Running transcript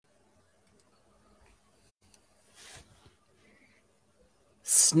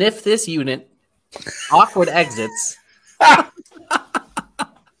Sniff this unit. Awkward exits.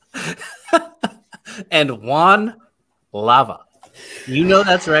 And Juan Lava. You know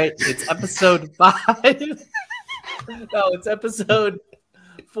that's right. It's episode 5. No, it's episode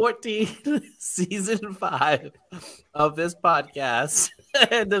 14, season 5 of this podcast.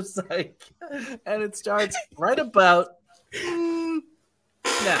 End of Psych. And it starts right about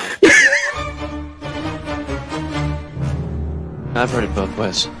now. I've heard it both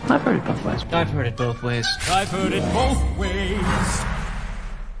ways. I've heard it both ways. I've heard it both ways. I've heard it both ways.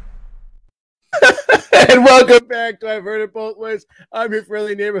 And welcome back to I've Heard It Both Ways. I'm your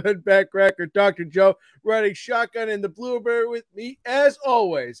friendly neighborhood backcracker, Dr. Joe, riding shotgun in the Blueberry with me, as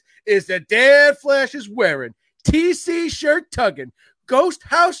always, is the Dad Flash is wearing, TC shirt tugging, ghost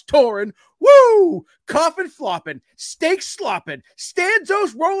house touring, woo, coffin flopping, steak slopping,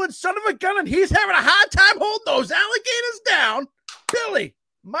 stanzos rolling son of a gun, and he's having a hard time holding those alligators down. Billy,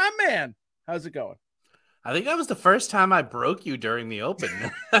 my man, how's it going? I think that was the first time I broke you during the open.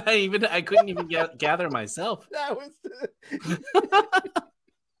 I couldn't even gather myself. That was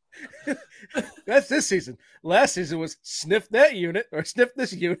that's this season. Last season was sniff that unit or sniff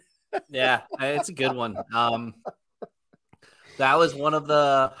this unit. Yeah, it's a good one. That was one of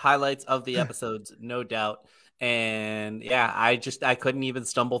the highlights of the episodes, no doubt. And yeah, I couldn't even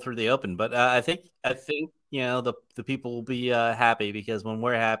stumble through the open. But I think you know the people will be happy, because when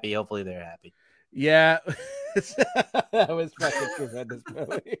we're happy, hopefully they're happy. Yeah, that was fucking tremendous,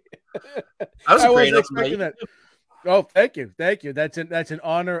 Billy. I wasn't expecting that. Oh, thank you. That's an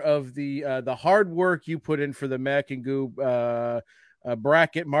honor of the hard work you put in for the Mac and Goo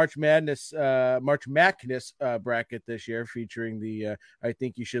bracket, March Madness bracket this year, featuring the I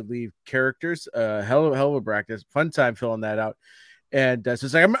think you should leave characters. Hell of a bracket, fun time filling that out. And so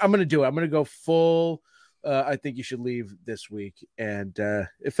it's like I'm gonna do it. I'm gonna go full. I think you should leave this week, and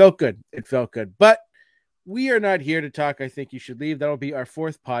it felt good. But we are not here to talk I think you should leave. That'll be our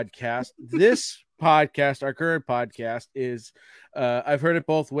fourth podcast. This podcast, our current podcast, is I've Heard It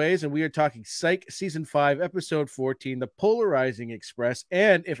Both Ways, and we are talking Psych Season 5, Episode 14, The Polarizing Express.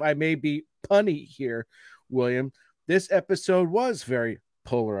 And if I may be punny here, William, this episode was very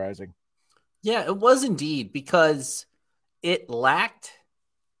polarizing. Yeah, it was indeed, because it lacked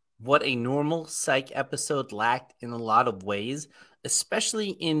what a normal Psych episode lacked in a lot of ways, especially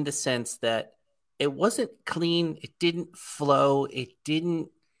in the sense that it wasn't clean, it didn't flow, it didn't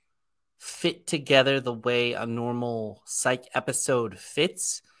fit together the way a normal Psych episode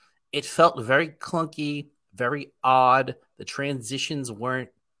fits. It felt very clunky, very odd. The transitions weren't,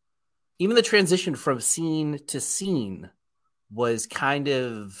 even the transition from scene to scene was kind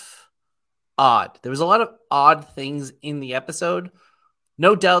of odd. There was a lot of odd things in the episode.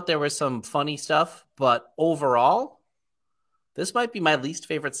 No doubt there was some funny stuff, but overall, this might be my least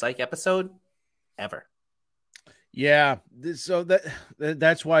favorite Psych episode ever. Yeah, so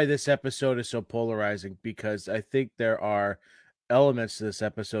that's why this episode is so polarizing, because I think there are elements to this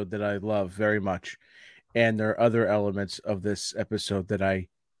episode that I love very much, and there are other elements of this episode that I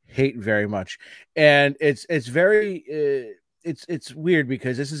hate very much. And it's very it's weird,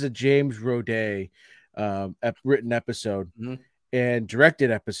 because this is a James Roday written episode. Mm-hmm. And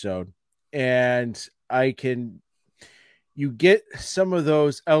directed episode, and you get some of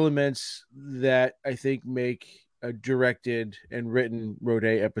those elements that I think make a directed and written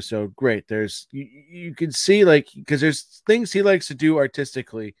Roday episode great. There's you can see, like, because there's things he likes to do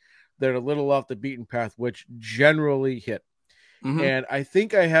artistically that are a little off the beaten path, which generally hit. Mm-hmm. And I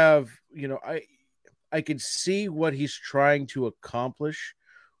think I have, I can see what he's trying to accomplish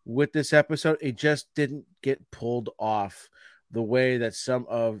with this episode. It just didn't get pulled off the way that some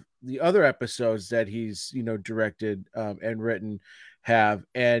of the other episodes that he's, directed and written have.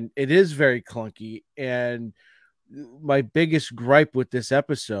 And it is very clunky. And my biggest gripe with this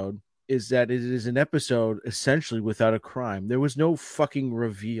episode is that it is an episode essentially without a crime. There was no fucking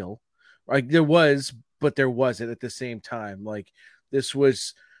reveal. Like, there was, but there wasn't at the same time. Like, this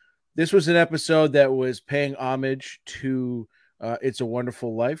was an episode that was paying homage to It's a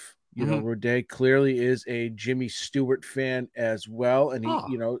Wonderful Life. Roday clearly is a Jimmy Stewart fan as well. And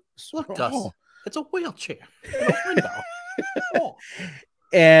he, look, Gus, it's a wheelchair.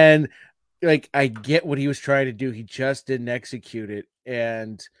 And like, I get what he was trying to do. He just didn't execute it.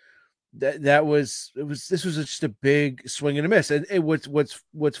 And this was just a big swing and a miss. And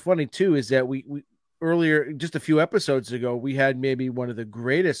what's funny too, is that we earlier, just a few episodes ago, we had maybe one of the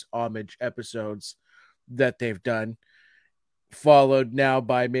greatest homage episodes that they've done followed now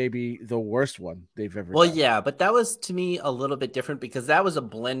by maybe the worst one they've ever Well, done. yeah, but that was to me a little bit different because that was a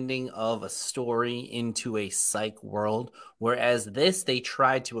blending of a story into a psych world. Whereas this, they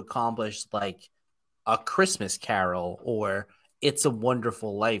tried to accomplish like a Christmas Carol or It's a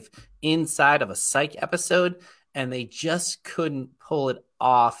Wonderful Life inside of a psych episode, and they just couldn't pull it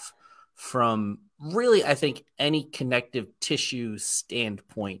off from really, I think, any connective tissue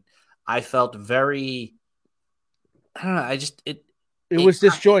standpoint. I felt very, I don't know, I just It was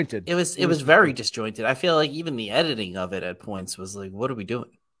disjointed. it was very disjointed. I feel like even the editing of it at points was like, what are we doing?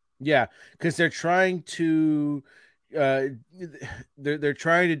 Yeah, because they're trying to uh they're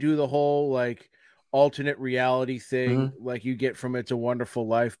trying to do the whole like alternate reality thing like you get from It's a Wonderful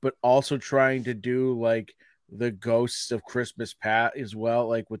Life, but also trying to do like the ghosts of Christmas Pat as well,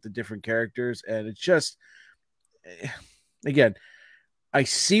 like with the different characters. And it's just again, I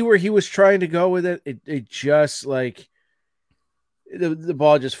see where he was trying to go with it. It just like the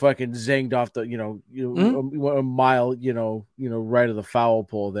ball just fucking zinged off the a mile right of the foul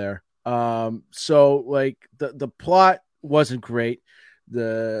pole there. So like the plot wasn't great.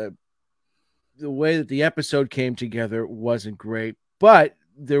 The way that the episode came together wasn't great, but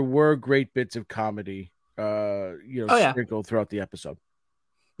there were great bits of comedy Oh yeah, sprinkled throughout the episode.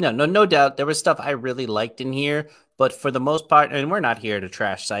 no doubt. There was stuff I really liked in here, but for the most part, and we're not here to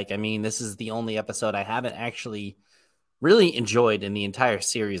trash Psych. I mean, this is the only episode I haven't actually really enjoyed in the entire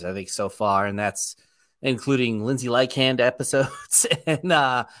series, I think, so far, and that's including Lindsay Lycand episodes and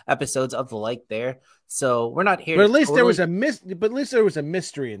episodes of the like there. So we're not here But to at least there was totally... but at least there was a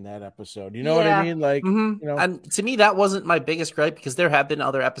mystery in that episode. You know what I mean? Like, And to me, that wasn't my biggest gripe because there have been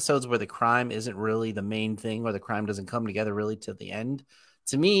other episodes where the crime isn't really the main thing, or the crime doesn't come together really to the end.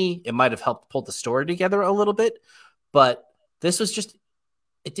 To me, it might have helped pull the story together a little bit, but this was just,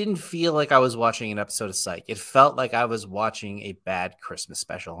 it didn't feel like I was watching an episode of Psych. It felt like I was watching a bad Christmas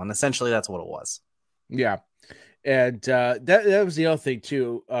special, and essentially that's what it was. Yeah, and that was the other thing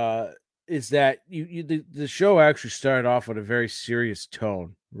too. Is that the show actually started off with a very serious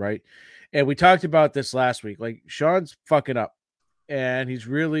tone, right? And we talked about this last week. Like Shawn's fucking up, and he's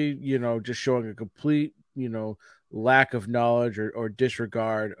really just showing a complete lack of knowledge or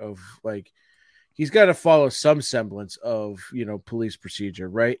disregard of like he's got to follow some semblance of police procedure,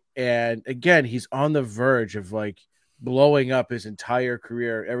 right? And again, he's on the verge of like blowing up his entire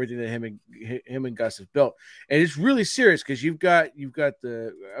career, everything that him and Gus have built. And it's really serious because you've got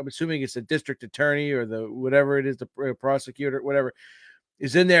the, I'm assuming it's the district attorney or the whatever it is, the prosecutor, whatever,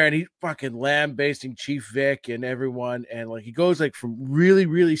 is in there, and he's fucking lambasting Chief Vic and everyone, and like he goes like from really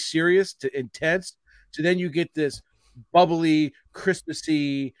really serious to intense to then you get this bubbly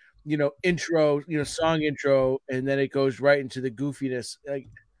Christmassy intro, song intro, and then it goes right into the goofiness. Like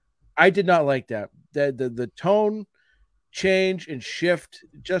I did not like that. The tone change and shift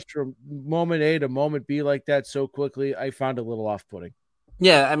just from moment A to moment B like that so quickly, I found a little off-putting.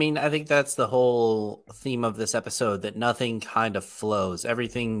 Yeah, I mean, I think that's the whole theme of this episode, that nothing kind of flows.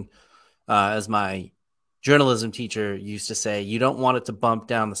 Everything, as my journalism teacher used to say, you don't want it to bump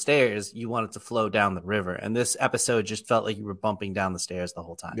down the stairs, you want it to flow down the river. And this episode just felt like you were bumping down the stairs the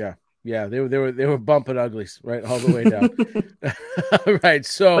whole time. Yeah, they were bumping uglies right all the way down. Right,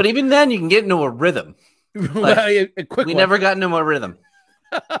 so but even then, you can get into a rhythm. Like, a quick we never got into a rhythm.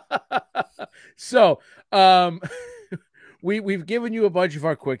 So, we've given you a bunch of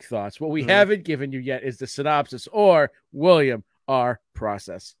our quick thoughts. What we haven't given you yet is the synopsis or William, our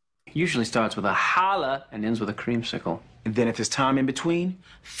process. Usually starts with a holla and ends with a creamsicle. And then if there's time in between,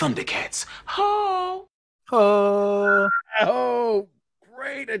 Thundercats. Ho! Oh, oh,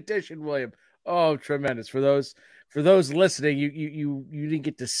 great addition, William. Oh, tremendous. For those listening, you didn't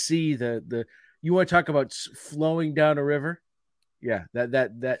get to see the you want to talk about flowing down a river? Yeah,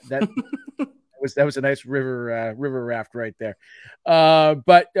 that was a nice river raft right there.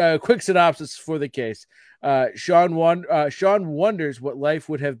 But quick synopsis for the case. Shawn wonders what life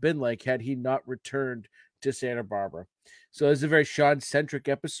would have been like had he not returned to Santa Barbara. So it's a very Shawn-centric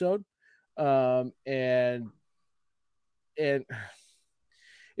episode. And it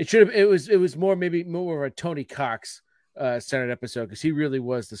was maybe more of a Tony Cox centered episode because he really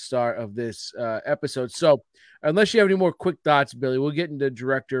was the star of this episode. So unless you have any more quick thoughts, Billy, we'll get into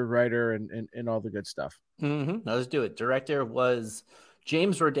director, writer, and all the good stuff. Let's do it. Director was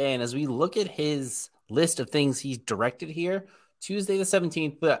James Rodan. As we look at his list of things he's directed here, Tuesday the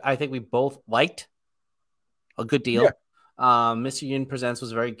 17th, but I think we both liked a good deal. Yeah. Mr. Yin Presents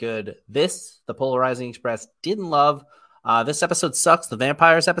was very good. This, The Polarizing Express, didn't love. This episode sucks. The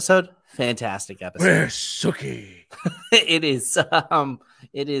vampires episode, fantastic episode. Where's Suki? It is.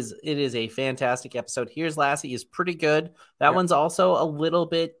 It is a fantastic episode. Here's Lassie is pretty good. That one's also a little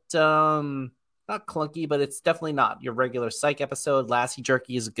bit not clunky, but it's definitely not your regular psych episode. Lassie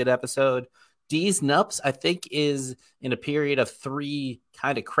Jerky is a good episode. D's Nups, I think, is in a period of 3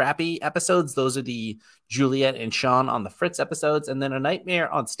 kind of crappy episodes. Those are the Juliet and Shawn on the Fritz episodes, and then A Nightmare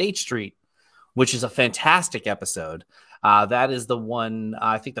on State Street, which is a fantastic episode. That is the one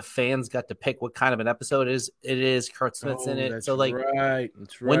I think the fans got to pick what kind of an episode it is. Kurt Smith's in it. So like,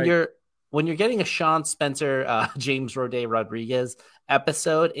 that's right. When you're getting a Shawn Spencer, James Roday Rodriguez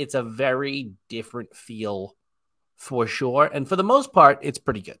episode, it's a very different feel for sure. And for the most part, it's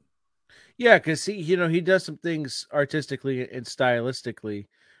pretty good. Yeah, because he does some things artistically and stylistically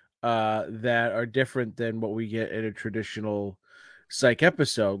that are different than what we get in a traditional psych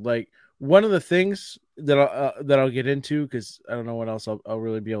episode. Like one of the things that I'll get into, because I don't know what else I'll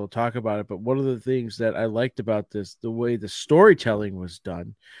really be able to talk about it, but one of the things that I liked about this, the way the storytelling was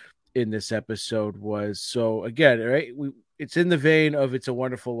done in this episode was, so again, right, it's in the vein of It's a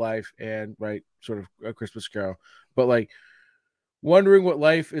Wonderful Life and right, sort of A Christmas Carol, but like wondering what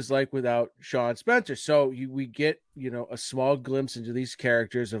life is like without Shawn Spencer. So we get, a small glimpse into these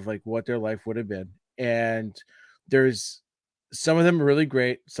characters of like what their life would have been. And there's some of them really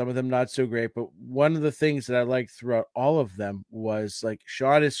great, some of them not so great. But one of the things that I liked throughout all of them was like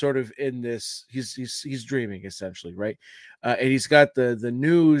Shawn is sort of in this, he's dreaming essentially, right? And he's got the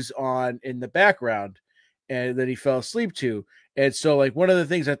news on in the background and that he fell asleep to. And so like one of the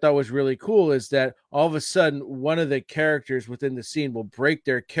things I thought was really cool is that all of a sudden one of the characters within the scene will break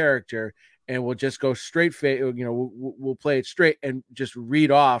their character and we'll just go straight we'll play it straight and just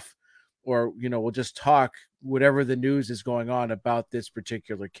read off, or we'll just talk whatever the news is going on about this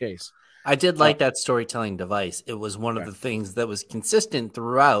particular case. I did like that storytelling device. It was one of the things that was consistent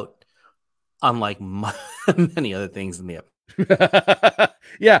throughout, unlike many other things in the episode.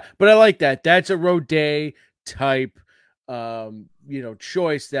 Yeah, but I like that. That's a Roday type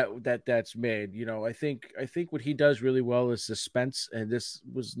choice that's made. I think what he does really well is suspense, and this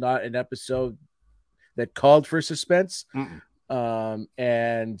was not an episode that called for suspense.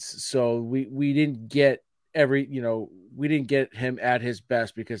 And so we didn't get we didn't get him at his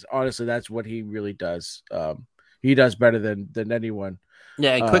best, because honestly that's what he really does. He does better than anyone.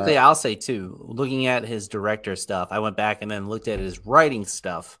 Yeah, and quickly I'll say too, looking at his director stuff, I went back and then looked at his writing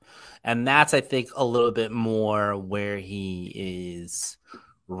stuff, and that's, I think, a little bit more where he is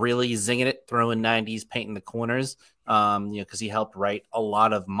really zinging it, throwing 90s, painting the corners, because he helped write a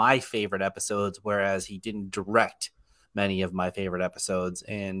lot of my favorite episodes, whereas he didn't direct many of my favorite episodes.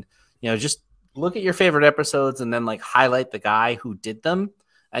 And just look at your favorite episodes and then like highlight the guy who did them,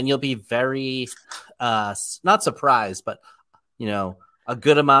 and you'll be very not surprised, but a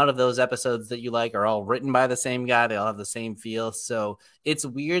good amount of those episodes that you like are all written by the same guy. They all have the same feel. So it's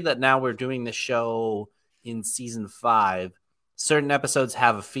weird that now we're doing the show in season 5. Certain episodes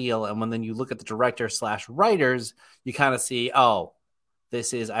have a feel, and when then you look at the director/writers, you kind of see, oh,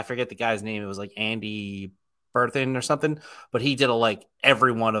 this is, I forget the guy's name. It was like Andy Berthin or something, but he did like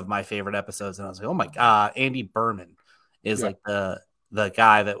every one of my favorite episodes, and I was like, oh my god, Andy Berman is like the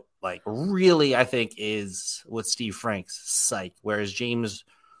guy that like really I think is with Steve Frank's Psych, whereas James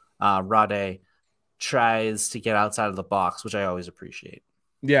Roday tries to get outside of the box, which I always appreciate.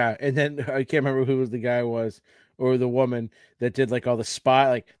 Yeah, and then I can't remember who the guy was or the woman that did like all the spy,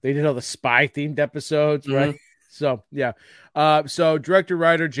 like they did all the spy themed episodes, right? So yeah. So director,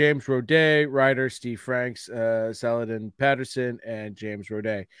 writer James Roday, writer Steve Franks, Saladin Patterson, and James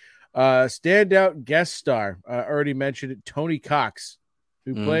Roday. Standout guest star, already mentioned it, Tony Cox,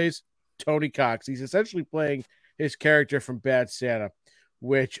 who plays Tony Cox. He's essentially playing his character from Bad Santa,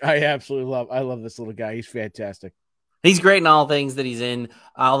 which I absolutely love. I love this little guy. He's fantastic. He's great in all things that he's in.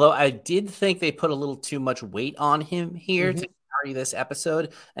 Although I did think they put a little too much weight on him here to carry this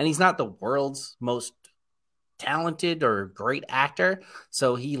episode. And he's not the world's most talented or great actor.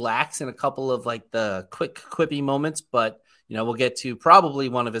 So he lacks in a couple of like the quick quippy moments, but we'll get to probably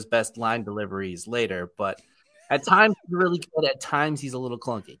one of his best line deliveries later. But at times he's really good. At times he's a little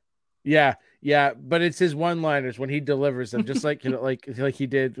clunky. Yeah, but it's his one-liners when he delivers them, just like like he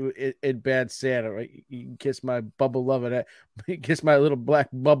did in Bad Santa. Right? You can kiss my bubble loving kiss my little black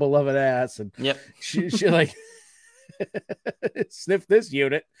bubble loving ass, and she like sniff this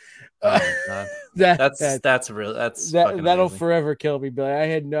unit. Oh my God. That'll forever kill me,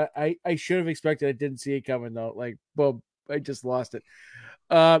 Billy. I should have expected. I didn't see it coming though. Like, boom, I just lost it.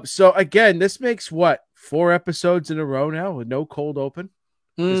 So again, this makes what, 4 episodes in a row now with no cold open.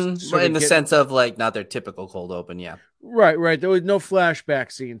 In the sense of like not their typical cold open, yeah. Right. There was no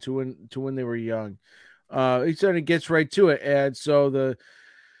flashback scene to when they were young. He sort of gets right to it, and so the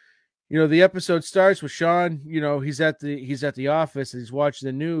episode starts with Shawn. He's at the office and he's watching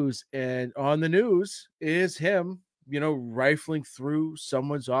the news, and on the news is him, rifling through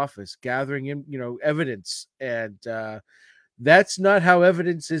someone's office, gathering in, evidence, and that's not how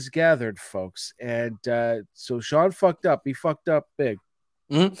evidence is gathered, folks. And so Shawn fucked up. He fucked up big.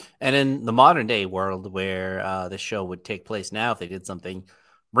 Mm-hmm. And in the modern day world where the show would take place now, if they did something,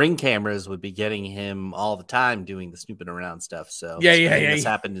 ring cameras would be getting him all the time doing the snooping around stuff. So this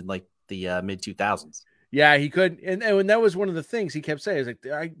happened in like the mid 2000s. Yeah, he could, and that was one of the things he kept saying. Is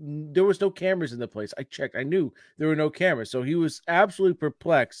like, there was no cameras in the place. I checked. I knew there were no cameras. So he was absolutely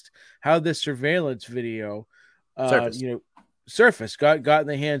perplexed how this surveillance video, surfaced, got in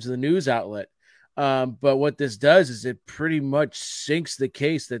the hands of the news outlet. But what this does is it pretty much sinks the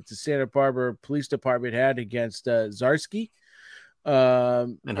case that the Santa Barbara Police Department had against Zarsky,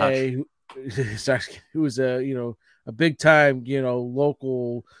 Zarsky, who was a big time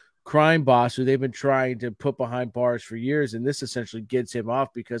local crime boss who they've been trying to put behind bars for years, and this essentially gets him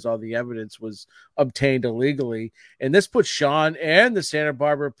off because all the evidence was obtained illegally, and this puts Shawn and the Santa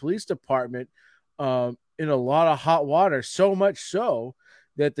Barbara Police Department in a lot of hot water, so much so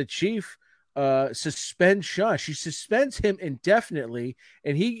that the chief suspends Shawn. She suspends him indefinitely,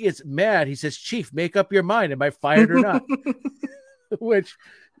 and he gets mad. He says, "Chief, make up your mind. Am I fired or not?" Which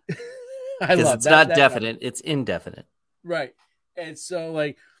I love. It's not definite; it's indefinite. Right, and so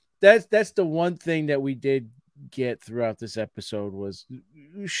like that's the one thing that we did get throughout this episode was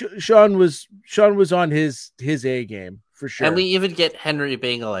Shawn was on his A game for sure, and we even get Henry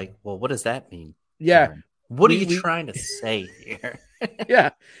being like, "Well, what does that mean?" Yeah, Sharon? What are you trying to say here? Yeah,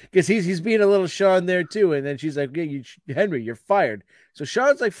 because he's being a little Shawn there too, and then she's like, "Yeah, Henry, you're fired." So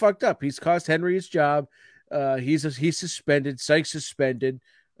Shawn's like fucked up. He's cost Henry his job. He's suspended. Sykes suspended.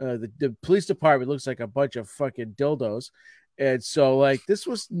 The police department looks like a bunch of fucking dildos, and so like this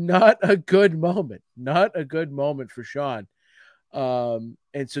was not a good moment. Not a good moment for Shawn. And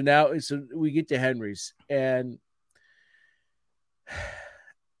so we get to Henry's, and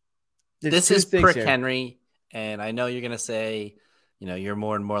this is prick here. Henry. And I know you're going to say, you're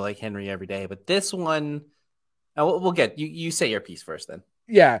more and more like Henry every day. But this one, we'll get you say your piece first then.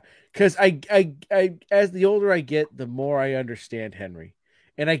 Yeah, because I as the older I get, the more I understand Henry.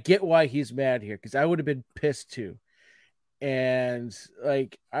 And I get why he's mad here, because I would have been pissed too. And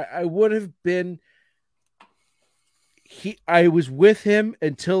like I would have been I was with him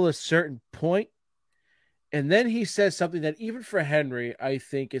until a certain point. And then he says something that even for Henry, I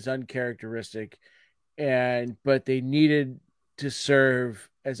think is uncharacteristic. But they needed to serve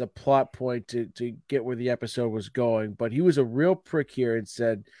as a plot point to get where the episode was going. But he was a real prick here and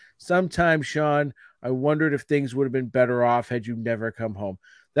said, "Sometimes, Shawn, I wondered if things would have been better off had you never come home."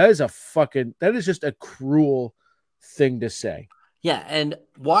 That is just a cruel thing to say. Yeah, and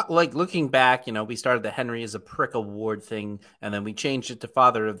looking back, we started the Henry is a prick award thing, and then we changed it to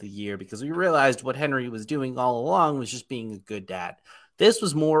Father of the Year because we realized what Henry was doing all along was just being a good dad. This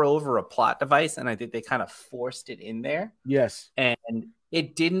was more over a plot device, and I think they kind of forced it in there. Yes. And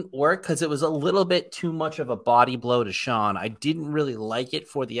it didn't work because it was a little bit too much of a body blow to Shawn. I didn't really like it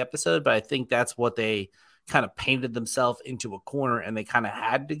for the episode, but I think that's what they kind of painted themselves into a corner, and they kind of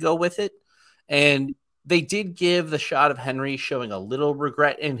had to go with it. And they did give the shot of Henry showing a little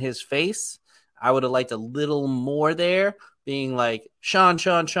regret in his face. I would have liked a little more there, being like, Shawn,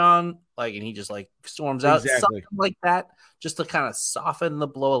 like, and he just like storms out, something like that, just to kind of soften the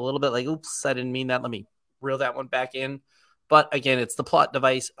blow a little bit. Like, oops, I didn't mean that. Let me reel that one back in. But again, it's the plot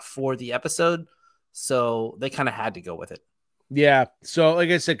device for the episode, so they kind of had to go with it. Yeah. So, like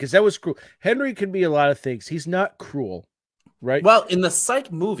I said, because that was cruel. Henry can be a lot of things. He's not cruel, right? Well, in the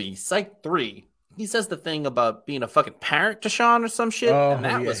Psych movie, Psych 3, he says the thing about being a fucking parent to Shawn or some shit, and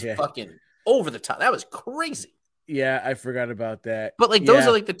that was fucking over the top. That was crazy. Yeah, I forgot about that. But like those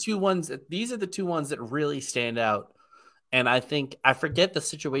are like the two ones. These are the two ones that really stand out. And I think I forget the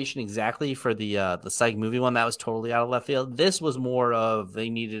situation exactly for the Psych movie one. That was totally out of left field. This was more of they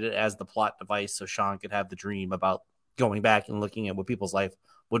needed it as the plot device so Shawn could have the dream about going back and looking at what people's life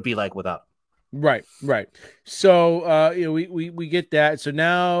would be like without. Right. So we get that. So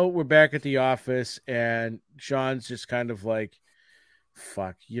now we're back at the office, and Shawn's just kind of like,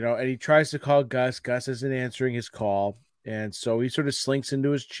 fuck, and he tries to call Gus. Gus isn't answering his call, and so he sort of slinks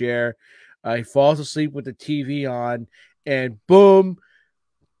into his chair. He falls asleep with the TV on, and boom,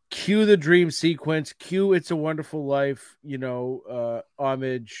 cue the dream sequence, cue It's a Wonderful Life,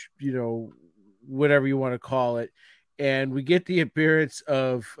 homage, whatever you want to call it. And we get the appearance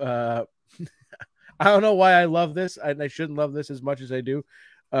of I don't know why I love this, and I shouldn't love this as much as I do.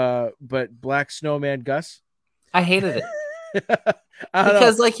 But Black Snowman Gus. I hated it I don't know.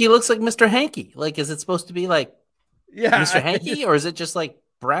 because like he looks like Mr. Hanky. Like, is it supposed to be like Mr. Yeah, Hanky or is it just like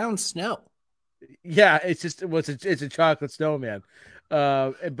brown snow? yeah. It's just it's a chocolate snowman.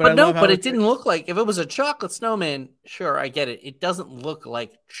 But I But no, love but how it didn't look like if it was a chocolate snowman. Sure, I get it. It doesn't look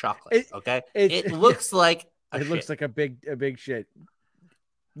like chocolate. it Okay, it's it yeah, looks like a it looks shit. like a big shit.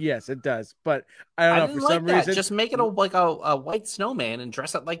 Yes, it does. But I don't I know didn't for like some that. reason. Just make it a white snowman and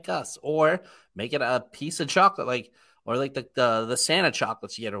dress it like Gus, or make it a piece of chocolate, like or like the Santa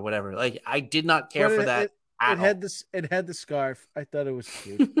chocolates you get or whatever. Like I did not care But for it, that it at it had all. this it had the scarf. I thought it was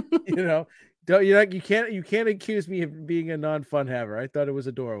cute. You know, don't you can't accuse me of being a non-fun haver. I thought it was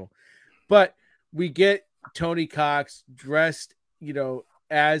adorable. But we get Tony Cox dressed,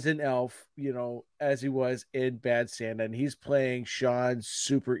 as an elf, as he was in Bad Santa, and he's playing Shawn's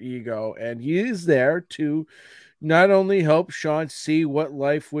super ego, and he is there to not only help Shawn see what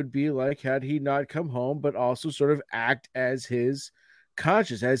life would be like had he not come home, but also sort of act as his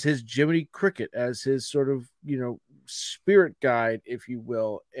conscience, as his Jiminy Cricket, as his sort of, spirit guide, if you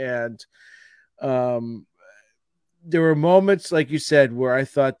will. And um there were moments, like you said, where I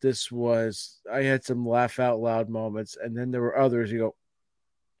thought I had some laugh out loud moments, and then there were others you go,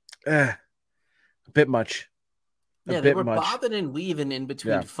 a bit much, a Yeah, they bit were much. bobbing and weaving in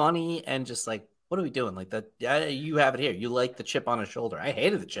between Yeah. funny and just like, what are we doing? Like that, yeah, you have it here. You like the chip on his shoulder. I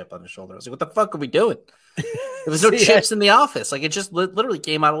hated the chip on his shoulder. I was like, what the fuck are we doing? There was no See, chips in the office. Like it just literally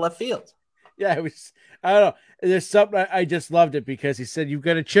came out of left field. yeah, it was. I don't know. There's something I just loved it because he said you've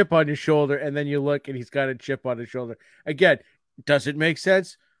got a chip on your shoulder, and then you look and he's got a chip on his shoulder. Again, does it make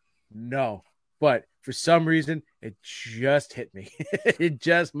sense? No, but for some reason it just hit me. It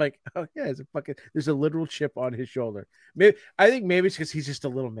just like, oh yeah, there's a literal chip on his shoulder. Maybe I think maybe it's because he's just a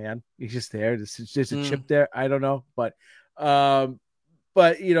little man. He's just there. There's a chip there. I don't know, um,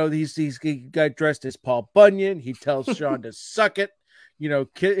 he got dressed as Paul Bunyan. He tells Shawn to suck it.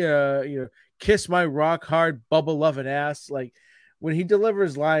 Kiss my rock hard bubble loving ass. Like when he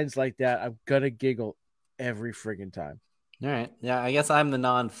delivers lines like that, I'm gonna giggle every friggin' time. All right. Yeah, I guess I'm the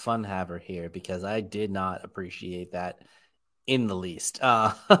non-fun haver here because I did not appreciate that in the least.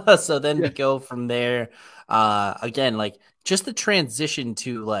 So then we Yeah. go from there. Again, like just the transition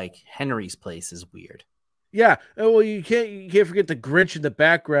to like Henry's place is weird. Yeah. Well, you can't forget the Grinch in the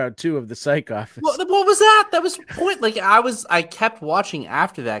background too of the psych office. What was that? That was the point. Like I kept watching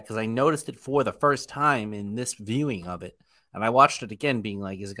after that because I noticed it for the first time in this viewing of it. And I watched it again, being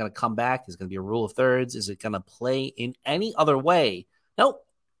like, is it going to come back? Is it going to be a rule of thirds? Is it going to play in any other way? Nope.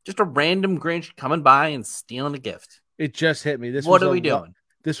 Just a random Grinch coming by and stealing a gift. It just hit me. What are we doing?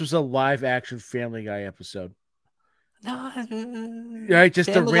 This was a live action Family Guy episode. No, Right? Just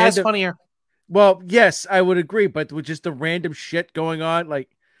a Family Guy's random. funnier. Well, yes, I would agree, but with just the random shit going on, like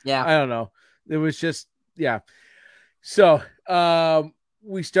Yeah. I don't know. It was just yeah. So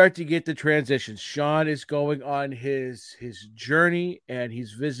we start to get the transitions. Shawn is going on his journey and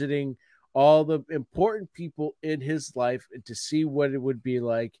he's visiting all the important people in his life and to see what it would be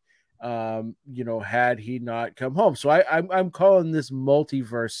like had he not come home. So I'm calling this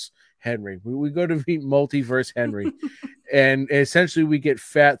multiverse Henry. We go to meet multiverse Henry. And essentially we get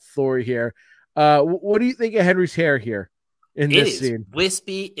Fat Thor here. What do you think of Henry's hair here in It this is scene?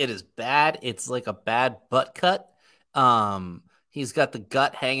 wispy. It is bad. It's like a bad butt cut. He's got the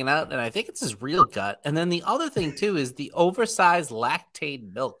gut hanging out, and I think it's his real gut. And then the other thing too is the oversized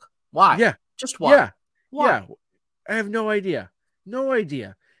lactate milk. Why? Yeah. Just why? Yeah. Why? Yeah. I have no idea. No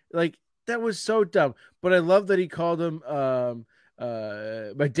idea. Like that was so dumb. But I love that he called him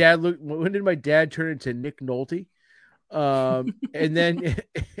my dad when did my dad turn into Nick Nolte? And then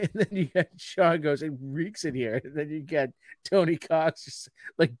you got Shawn goes, it reeks in here. And then you got Tony Cox just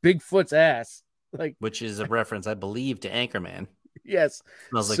like Bigfoot's ass. Like Which is a reference, I believe, to Anchorman. yes.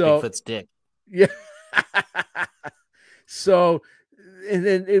 Smells like So Bigfoot's dick. yeah. So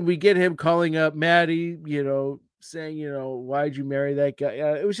and we get him calling up Maddie, saying, why'd you marry that guy?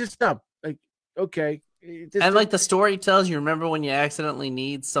 It was just dumb. Like, okay. And like the story tells you, remember when you accidentally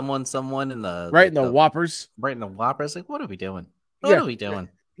need someone in the right in the Whoppers. Right in the Whoppers. Like, what are we doing? What are we doing?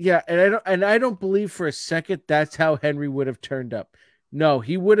 Yeah, and I don't believe for a second that's how Henry would have turned up. No,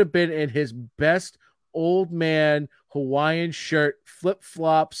 he would have been in his best old man Hawaiian shirt, flip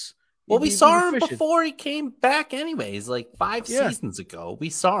flops. Well, we saw him before he came back, anyways. Like 5 seasons ago, we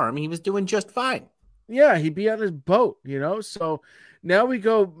saw him. He was doing just fine. Yeah, he'd be on his boat, So now we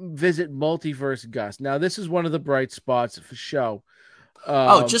go visit Multiverse Gus. Now this is one of the bright spots of the show.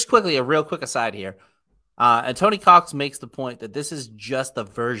 Just quickly, a real quick aside here. And Tony Cox makes the point that this is just the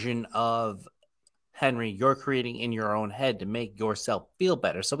version of Henry, you're creating in your own head to make yourself feel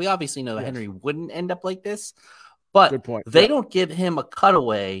better. So we obviously know that Henry wouldn't end up like this, but Good point. they don't give him a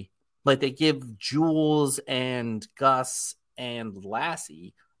cutaway like they give Jules and Gus and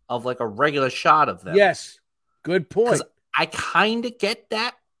Lassie of like a regular shot of them. Yes. Good point. I kind of get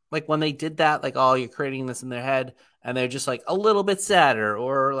that. Like when they did that, like, oh, you're creating this in their head, and they're just like a little bit sadder,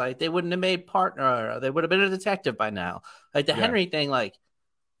 or like they wouldn't have made partner, or they would have been a detective by now. Like the Henry thing, like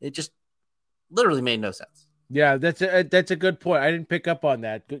it just literally made no sense. Yeah, that's a good point. I didn't pick up on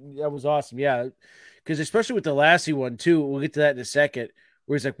that. That was awesome. Yeah, because especially with the Lassie one too, we'll get to that in a second.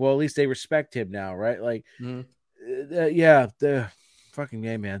 Where he's like, well, at least they respect him now, right? Like, yeah, the fucking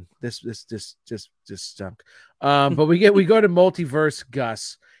yeah, man. This just stunk. But we go to multiverse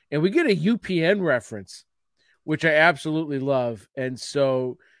Gus, and we get a UPN reference, which I absolutely love. And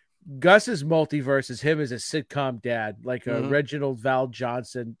so Gus's multiverse is him as a sitcom dad, like a Reginald Val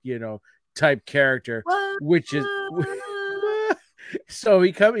Johnson, type character, which is so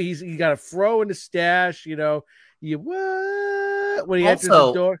he got a fro and a stash, when he enters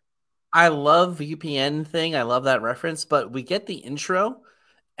the door. I love UPN thing. I love that reference, but we get the intro,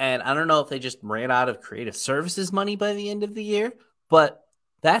 and I don't know if they just ran out of creative services money by the end of the year, but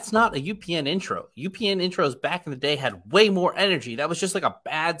that's not a UPN intro. UPN intros back in the day had way more energy. That was just like a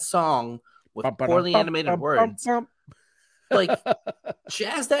bad song with poorly animated words. Like,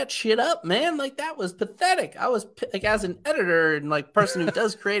 jazz that shit up, man. Like, that was pathetic. I was like, as an editor and like person who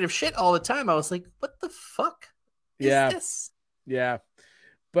does creative shit all the time, I was like, what the fuck is this? Yeah.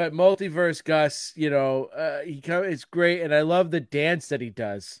 But multiverse Gus, it's great, and I love the dance that he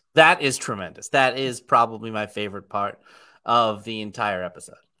does. That is tremendous. That is probably my favorite part of the entire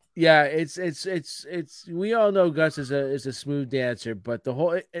episode. Yeah, it's we all know Gus is a smooth dancer, but the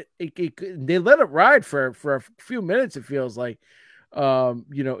whole they let it ride for a few minutes. It feels like,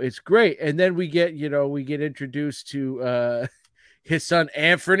 it's great, and then we get introduced to his son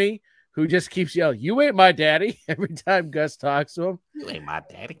Anthony, who just keeps yelling, "You ain't my daddy," every time Gus talks to him. You ain't my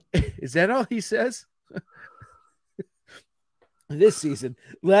daddy. Is that all he says? This season,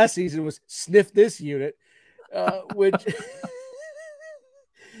 last season was "sniff this unit," which.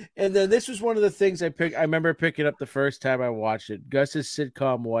 And then this was one of the things I remember picking up the first time I watched it. Gus's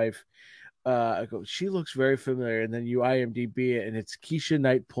sitcom wife. I go, she looks very familiar. And then you IMDb it, and it's Keisha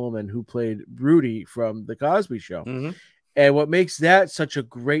Knight Pullman, who played Rudy from The Cosby Show. Mm-hmm. And what makes that such a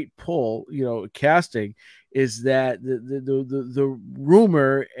great pull, casting, is that the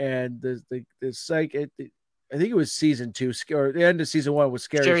rumor and the psych. I think it was season 2, or the end of season 1 was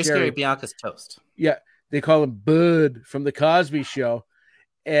Scary Bianca's toast. Yeah, they call him Bud from The Cosby Show.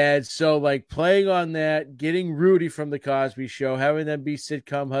 And so, like, playing on that, getting Rudy from The Cosby Show, having them be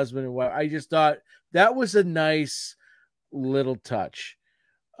sitcom husband and wife, I just thought that was a nice little touch.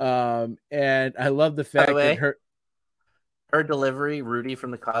 And I love the fact that her delivery, Rudy from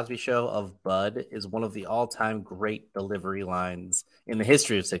The Cosby Show, of Bud, is one of the all-time great delivery lines in the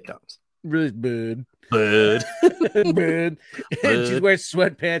history of sitcoms. Really, Bud. Bud. Bud. And she wears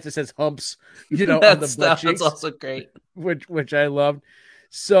sweatpants that says humps, on the butt cheeks. That's also great. Which I loved.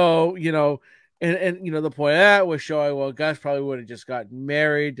 So, and the point of that was showing, well, Gus probably would have just gotten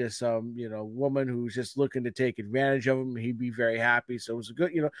married to some, woman who's just looking to take advantage of him. He'd be very happy. So it was a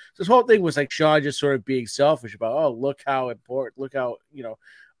good, this whole thing was like Shawn just sort of being selfish about, oh, look how important, look how,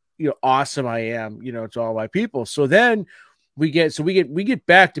 awesome I am, to all my people. So then we get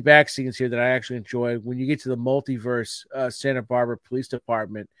back-to-back scenes here that I actually enjoy when you get to the multiverse Santa Barbara Police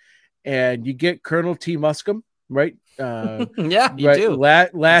Department, and you get Colonel T. Muscombe. Right. Yeah, you do.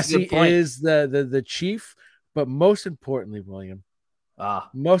 Lassie is the chief, but most importantly, William.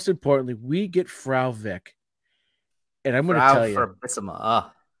 Most importantly, we get Frau Vick, and I'm going to tell you, and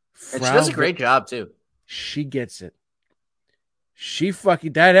she does a great job too. She gets it. She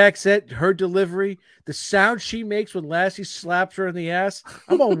fucking that accent, her delivery, the sound she makes when Lassie slaps her in the ass.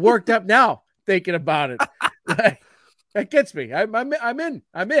 I'm all worked up now thinking about it. That gets me. I'm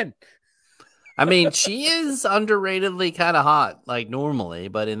in. I mean, she is underratedly kind of hot, like normally,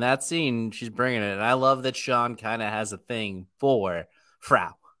 but in that scene, she's bringing it. And I love that Shawn kind of has a thing for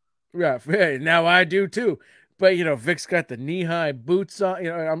Frau. Yeah, now I do too. But Vic's got the knee-high boots on.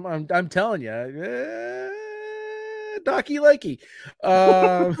 I'm telling you, Docky likey.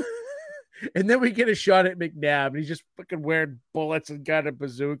 And then we get a shot at McNabb, and he's just fucking wearing bullets and got a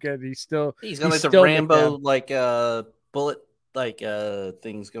bazooka, and he's got like the Rambo McNabb. Bullet.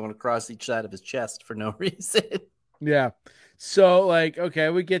 Things going across each side of his chest for no reason. Yeah. So okay,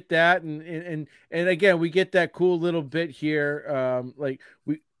 we get that. And again, we get that cool little bit here.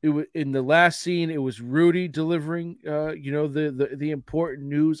 In the last scene, it was Rudy delivering, the important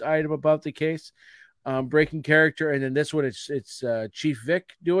news item about the case. breaking character, and then this one it's Chief Vic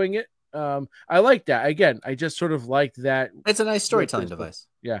doing it. I like that. Again, I just sort of like that. It's a nice storytelling device.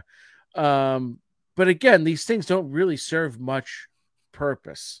 Yeah. But again, these things don't really serve much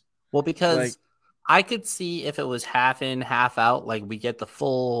purpose. Well, because Like, I could see if it was half in, half out, like we get the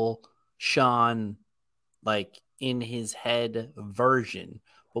full Shawn, like in his head version.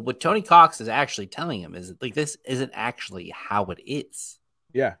 But what Tony Cox is actually telling him is like this isn't actually how it is.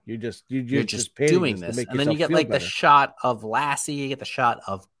 yeah, you're Just painting doing this to this, make and then you yourself get feel like the better. shot of Lassie, you get the shot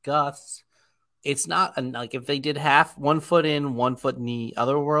of Gus. It's not like if they did half 1 foot in, 1 foot in the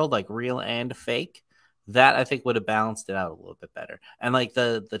other world, like real and fake, that I think would have balanced it out a little bit better. And like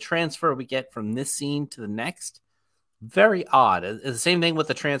the transfer we get from this scene to the next, very odd. It's the same thing with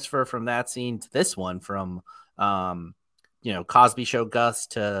the transfer from that scene to this one, from Cosby Show Gus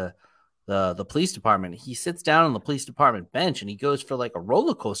to the police department. He sits down on the police department bench and he goes for like a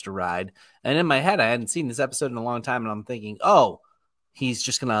roller coaster ride. And in my head, I hadn't seen this episode in a long time, and I'm thinking, oh, he's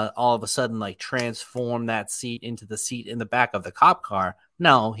just gonna all of a sudden like transform that seat into the seat in the back of the cop car.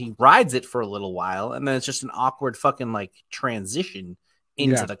 No, he rides it for a little while, and then it's just an awkward fucking like transition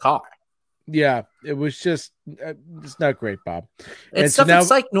into the car. Yeah, it was just it's not great, Bob. It's And so stuff now, that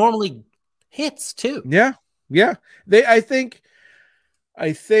Psych normally hits too. yeah, I think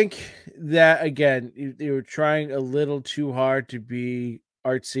that again, they were trying a little too hard to be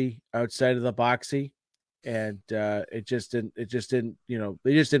artsy outside of the boxy, and it just didn't. They just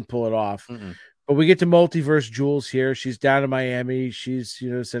didn't pull it off. Mm-mm. But we get to multiverse Jules here. She's down in Miami. She's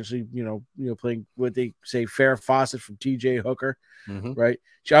essentially playing what they say Farrah Fawcett from T.J. Hooker, right?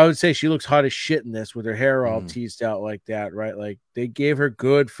 I would say she looks hot as shit in this with her hair all teased out like that, right? Like they gave her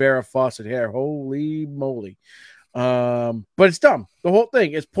good Farrah Fawcett hair. Holy moly! But it's dumb. The whole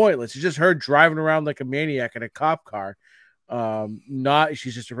thing is pointless. It's just her driving around like a maniac in a cop car.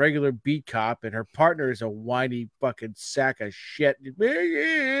 She's just a regular beat cop, and her partner is a whiny fucking sack of shit.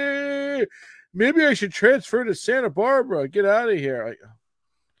 Maybe I should transfer to Santa Barbara. Get out of here. Like,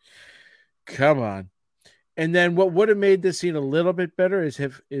 come on. And then what would have made this scene a little bit better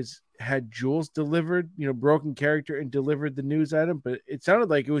is had Jules delivered, broken character and delivered the news item, but it sounded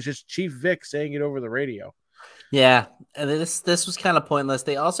like it was just Chief Vic saying it over the radio. Yeah, and this was kind of pointless.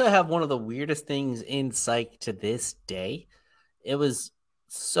 They also have one of the weirdest things in Psych to this day. It was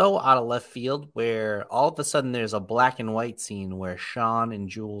so out of left field where all of a sudden there's a black and white scene where Shawn and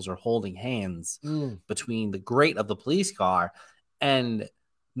Jules are holding hands between the grate of the police car, and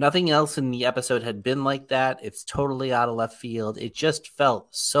nothing else in the episode had been like that. It's totally out of left field. It just felt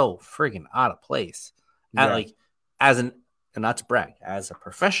so friggin' out of place. Yeah. And not to brag, as a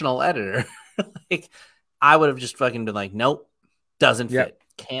professional editor, like I would have just fucking been like, nope, doesn't fit.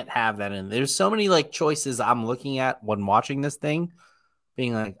 Can't have that in. There's so many like choices I'm looking at when watching this thing,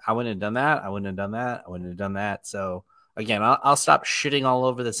 being like, I wouldn't have done that. I wouldn't have done that. I wouldn't have done that. So again, I'll stop shitting all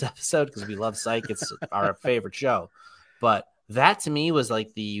over this episode because we love Psych. It's our favorite show. But that to me was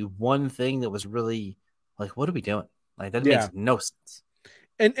like the one thing that was really like, what are we doing? Like that makes no sense.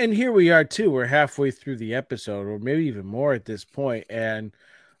 And here we are too. We're halfway through the episode, or maybe even more at this point, and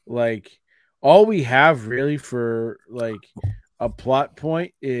like all we have really for like a plot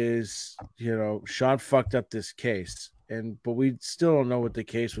point is Shawn fucked up this case, but we still don't know what the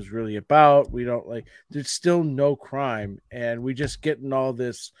case was really about. We don't there's still no crime, and we just getting all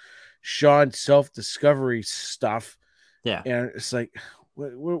this Shawn self-discovery stuff. Yeah, and it's like,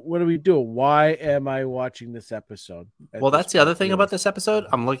 what do we do? Why am I watching this episode? Well, that's the other thing about this episode.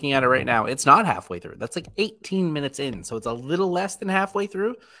 I'm looking at it right now. It's not halfway through. That's like 18 minutes in. So it's a little less than halfway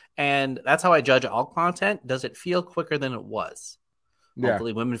through. And that's how I judge all content. Does it feel quicker than it was? Yeah.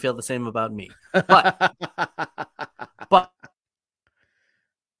 Hopefully women feel the same about me. But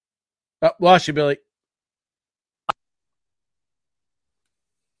lost you, Billy.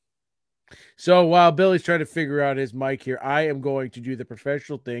 So while Billy's trying to figure out his mic here, I am going to do the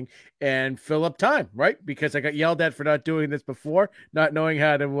professional thing and fill up time, right? Because I got yelled at for not doing this before, not knowing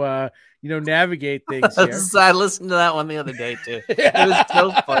how to, navigate things here. I listened to that one the other day too. It was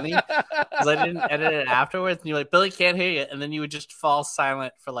so funny because I didn't edit it afterwards. And you're like, Billy can't hear you. And then you would just fall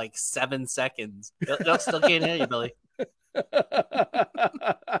silent for like 7 seconds. No, still can't hear you, Billy.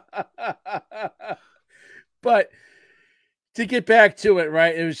 But to get back to it,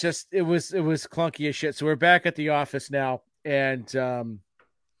 right? It was clunky as shit. So we're back at the office now, and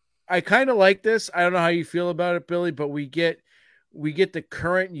I kind of like this. I don't know how you feel about it, Billy, but we get the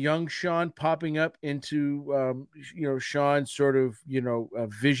current young Shawn popping up into Shawn's sort of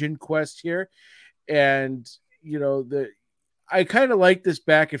vision quest here, and I kind of liked this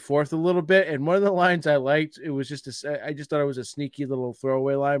back and forth a little bit. And one of the lines I liked, it was I just thought it was a sneaky little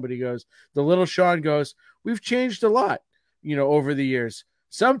throwaway line, but he goes, the little Shawn goes, we've changed a lot, over the years,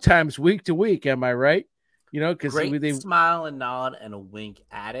 sometimes week to week. Am I right? Because Great they, smile and nod and a wink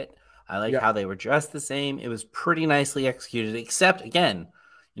at it. I like yeah, how they were dressed the same. It was pretty nicely executed, except again,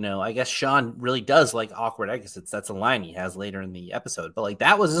 I guess Shawn really does like awkward exits. That's a line he has later in the episode. But like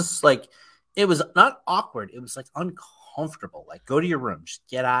that was just like it was not awkward. It was like uncomfortable. Like go to your room, just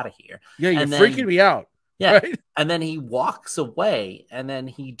get out of here. yeah, you're And freaking then me out. yeah, Right? and then he walks away, and then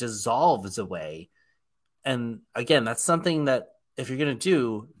he dissolves away. And again, that's something that if you're gonna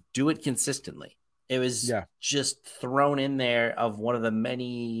do it consistently. It was Yeah. just thrown in there of one of the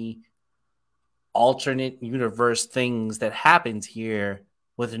many alternate universe things that happens here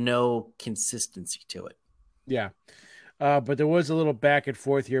with no consistency to it. Yeah. But there was a little back and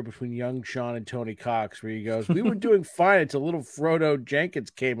forth here between young Shawn and Tony Cox where he goes, we were doing fine until little Frodo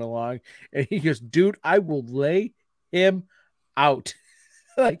Jenkins came along. And he goes, dude, I will lay him out.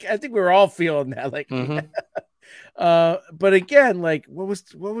 Like, I think we were all feeling that. Like, Mm-hmm. but again, like, what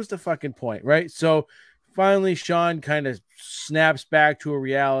was the fucking point, right? So finally, Shawn kind of snaps back to a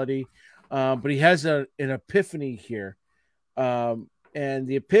reality, but he has an epiphany here, and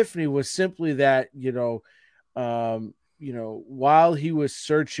the epiphany was simply that while he was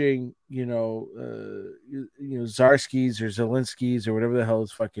searching, Zarski's or Zelensky's or whatever the hell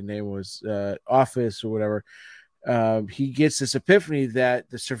his fucking name was, office or whatever, he gets this epiphany that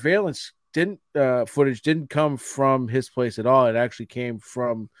the surveillance footage didn't come from his place at all. It actually came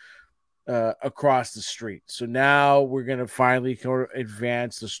from across the street. So now we're gonna finally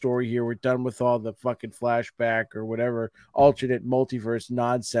advance the story here. We're done with all the fucking flashback or whatever alternate multiverse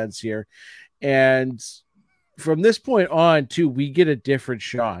nonsense here, and from this point on, too, we get a different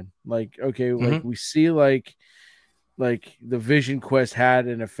Shawn. Like, okay, like we see like the Vision Quest had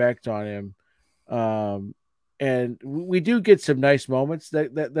an effect on him. And we do get some nice moments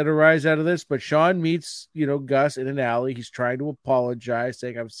that arise out of this. But Shawn meets, Gus in an alley. He's trying to apologize,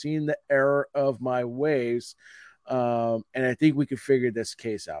 saying, I've seen the error of my ways. And I think we could figure this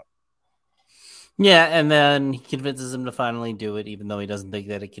case out. Yeah, and then he convinces him to finally do it, even though he doesn't think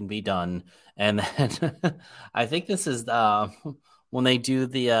that it can be done. And then I think this is when they do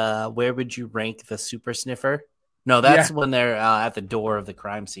the where would you rank the super sniffer? No, that's when they're at the door of the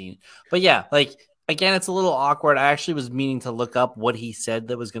crime scene. But yeah, like again, it's a little awkward. I actually was meaning to look up what he said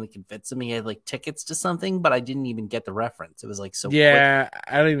that was going to convince him. He had like tickets to something, but I didn't even get the reference. It was like so quick.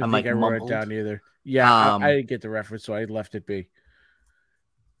 I don't even think like, I wrote mumbled. it down either. Yeah, I didn't get the reference, so I left it be.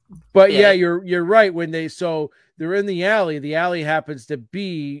 But yeah, you're right. When they're in the alley happens to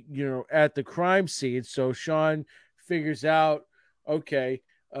be, at the crime scene. So Shawn figures out, okay,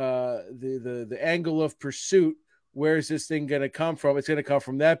 the angle of pursuit. Where is this thing going to come from? It's going to come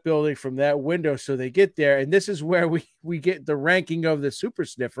from that building, from that window. So they get there, and this is where we get the ranking of the super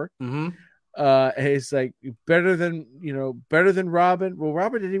sniffer. Mm-hmm. It's like better than Robin. Well,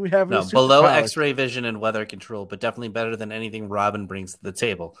 Robin didn't even have below X-ray vision and weather control, but definitely better than anything Robin brings to the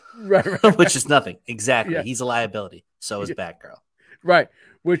table, right. Which is nothing. Exactly, yeah. He's a liability. So is Batgirl, right?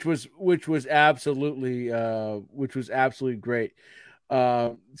 Which was absolutely great.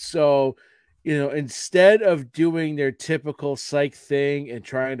 So instead of doing their typical psych thing and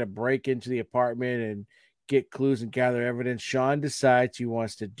trying to break into the apartment and get clues and gather evidence, Shawn decides he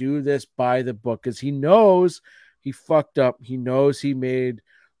wants to do this by the book because he knows he fucked up. He knows he made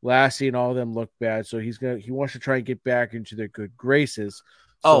Lassie and all of them look bad. So he wants to try and get back into their good graces.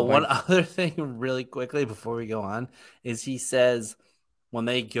 So one other thing really quickly before we go on is he says when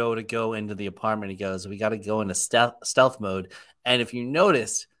they go into the apartment, he goes, we got to go into stealth mode. And if you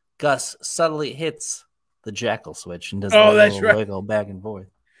notice, Gus subtly hits the jackal switch and does a little wiggle back and forth.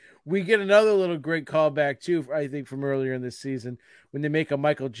 We get another little great callback too, I think, from earlier in this season when they make a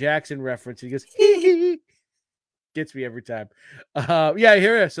Michael Jackson reference. He goes, hee hee. Gets me every time. Yeah,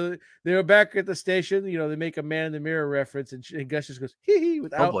 here it is. So they were back at the station. They make a Man in the Mirror reference, and Gus just goes, hee hee,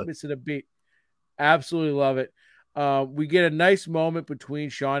 without missing a beat. Absolutely love it. We get a nice moment between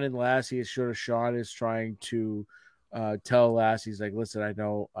Shawn and Lassie. It's sort of Shawn is trying to tell Lassie, he's like, listen, I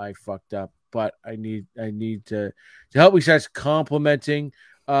know I fucked up, but I need to help. He starts complimenting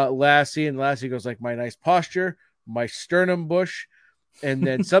Lassie, and Lassie goes like, my nice posture, my sternum bush, and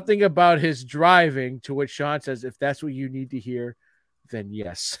then something about his driving, to which Shawn says, if that's what you need to hear, then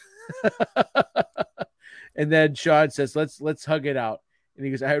yes. And then Shawn says, let's hug it out, and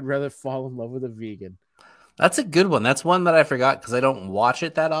he goes, I would rather fall in love with a vegan. That's a good one. That's one that I forgot because I don't watch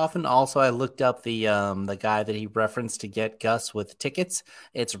it that often. Also, I looked up the guy that he referenced to get Gus with tickets.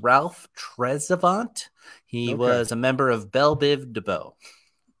 It's Ralph Trezevant. He Okay. was a member of Belle Biv DeVoe.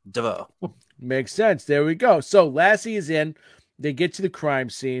 DeVoe. Makes sense. There we go. So Lassie is in. They get to the crime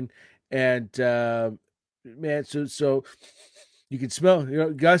scene, and man, so you can smell.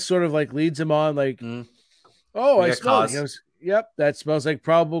 Gus sort of like leads him on, like, Mm, "Oh, we I got smell it." He cause. goes, "Yep, that smells like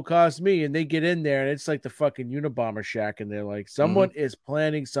probable cause me." And they get in there, and it's like the fucking Unabomber shack, and they're like, Hmm. someone is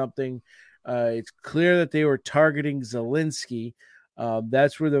planning something. It's clear that they were targeting Zelensky.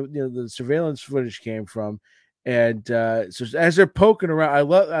 That's where the surveillance footage came from. And so as they're poking around, I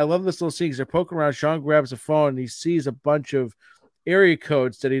love this little scene because they're poking around. Shawn grabs a phone and he sees a bunch of area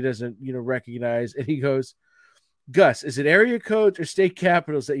codes that he doesn't recognize, and he goes, "Gus, is it area codes or state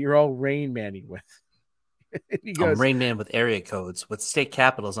capitals that you're all Rain Manning with?" And he I'm goes, Rain Man with area codes. With state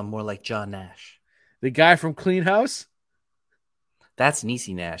capitals, I'm more like John Nash. "The guy from Clean House." That's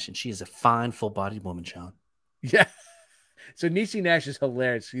Niecy Nash, and she is a fine, full-bodied woman, Sean. Yeah. So Niecy Nash is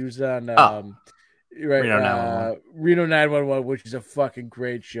hilarious. He was on Oh, right Reno 911. Reno 911, which is a fucking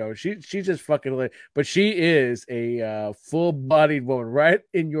great show. She's just fucking hilarious. But she is a full-bodied woman, right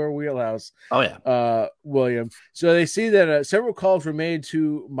in your wheelhouse, Oh, yeah. William. So they see that several calls were made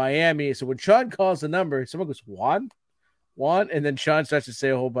to Miami. So when Shawn calls the number, someone goes, Juan, and then Shawn starts to say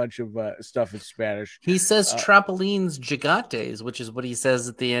a whole bunch of stuff in Spanish. He says Uh, trampolines gigantes, which is what he says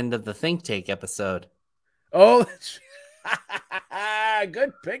at the end of the Think Take episode. oh,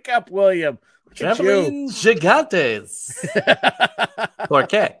 good pickup, William. Look at you. Trampolines gigantes. Por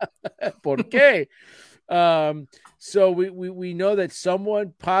qué? ¿Por qué? So we know that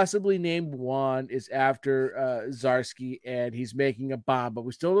someone possibly named Juan is after Zarsky, and he's making a bomb, but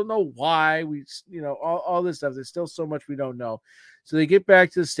we still don't know why. All this stuff. There's still so much we don't know. So they get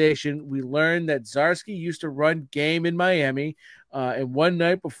back to the station. We learn that Zarsky used to run game in Miami, and one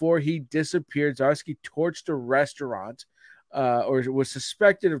night before he disappeared, Zarsky torched a restaurant. Or was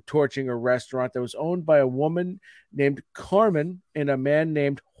suspected of torching a restaurant that was owned by a woman named Carmen and a man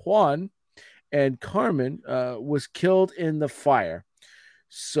named Juan. And Carmen was killed in the fire.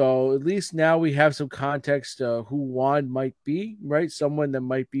 So at least now we have some context who Juan might be, right? Someone that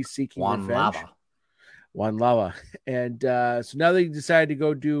might be seeking Juan revenge. Lava. Juan Lava. And so now they decide to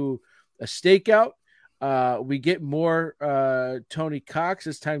go do a stakeout. We get more Tony Cox,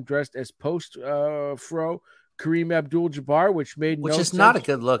 this time dressed as post-fro Kareem Abdul-Jabbar, which made Which no is sense. not a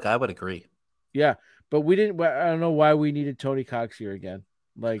good look. I would agree. Yeah, but we didn't. I don't know why we needed Tony Cox here again.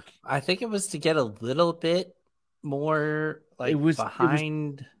 Like, I think it was to get a little bit more like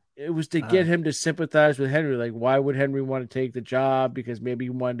behind. It was to get him to sympathize with Henry. Like, why would Henry want to take the job? Because maybe he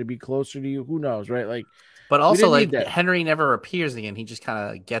wanted to be closer to you. Who knows, right? Like, But also, like, Henry never appears again. He just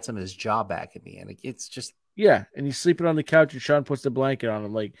kind of gets him his job back in the end. It's just and he's sleeping on the couch, and Shawn puts the blanket on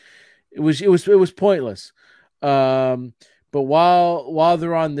him. Like, it was pointless. But while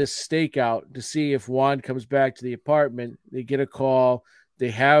they're on this stakeout to see if Juan comes back to the apartment, they get a call. They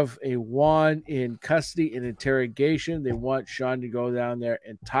have a Juan in custody in interrogation. They want Shawn to go down there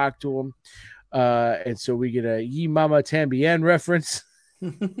and talk to him. And so we get a Ye Mama Tambien reference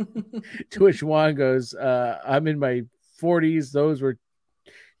to which Juan goes, I'm in my 40s. Those were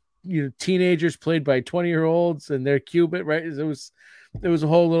teenagers played by 20-year-olds and they're Cuban, right? It was a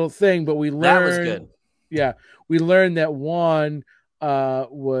whole little thing, but we learned that was good. Yeah, we learned that Juan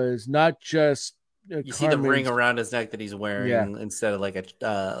was not just you see the ring around his neck that he's wearing instead of like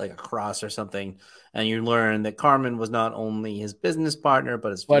a cross or something, and you learn that Carmen was not only his business partner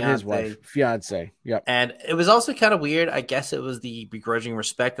but his fiance. Yep. And it was also kind of weird. I guess it was the begrudging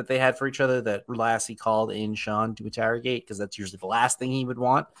respect that they had for each other that Lassie called in Shawn to interrogate, because that's usually the last thing he would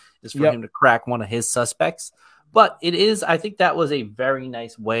want is for him to crack one of his suspects. But I think that was a very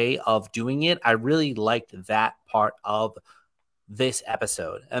nice way of doing it. I really liked that part of this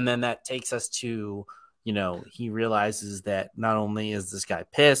episode. And then that takes us to, he realizes that not only is this guy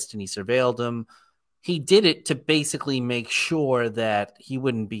pissed and he surveilled him, he did it to basically make sure that he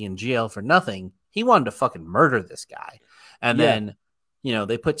wouldn't be in jail for nothing. He wanted to fucking murder this guy. And then,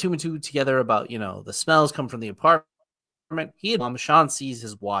 they put two and two together about, the smells come from the apartment. Shawn sees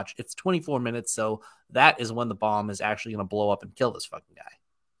his watch. It's 24 minutes. So that is when the bomb is actually going to blow up and kill this fucking guy.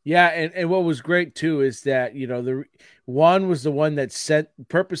 Yeah, and what was great too is that the Juan was the one that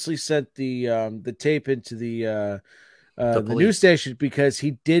purposely sent the tape into the news station because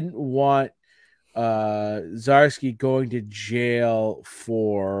he didn't want Zarsky going to jail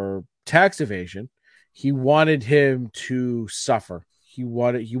for tax evasion. He wanted him to suffer. He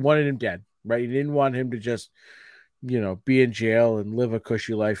wanted him dead, right? He didn't want him to just be in jail and live a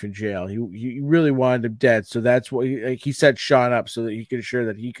cushy life in jail. He really wanted him dead, so that's what he set Shawn up so that he could assure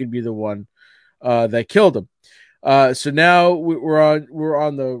that he could be the one that killed him. So now we're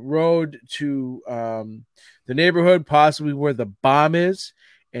on the road to the neighborhood, possibly where the bomb is,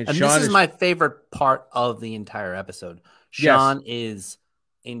 and Shawn this is my favorite part of the entire episode. Shawn is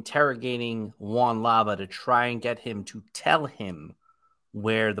interrogating Juan Lava to try and get him to tell him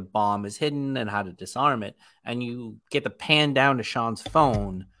where the bomb is hidden and how to disarm it. And you get the pan down to Shawn's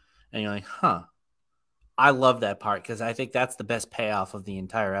phone, and you're like, huh. I love that part because I think that's the best payoff of the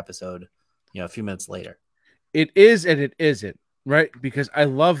entire episode, a few minutes later. It is and it isn't, right? Because I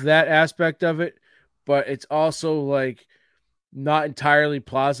love that aspect of it, but it's also like not entirely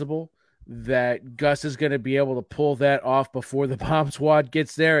plausible that Gus is going to be able to pull that off before the bomb squad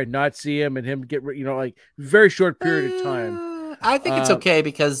gets there and not see him and him get, like very short period of time. I think it's okay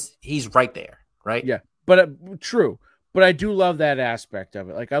because he's right there, right? Yeah, but true. But I do love that aspect of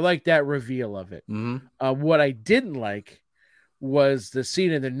it. Like I like that reveal of it. Mm-hmm. What I didn't like was the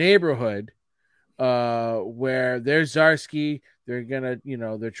scene in the neighborhood where there's Zarsky. They're gonna,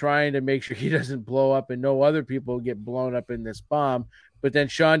 they're trying to make sure he doesn't blow up and no other people get blown up in this bomb. But then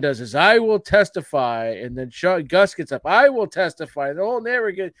Shawn does this, I will testify, and then Gus gets up, I will testify. The whole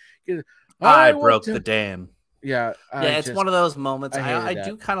neighborhood gets, I broke the dam. Yeah, it's one of those moments. I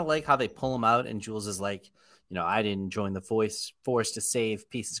do kind of like how they pull him out, and Jules is like, I didn't join the force to save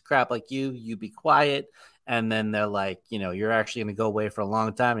pieces of crap like you. You be quiet. And then they're like, you're actually going to go away for a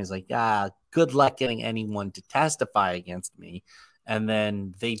long time. And he's like, good luck getting anyone to testify against me. And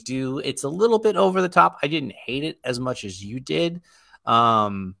then they do. It's a little bit over the top. I didn't hate it as much as you did.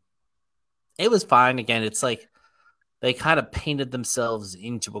 It was fine. Again, it's like they kind of painted themselves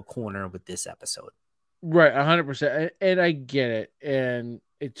into a corner with this episode. Right, 100%. And I get it. And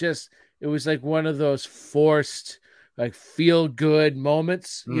it was like one of those forced, like feel good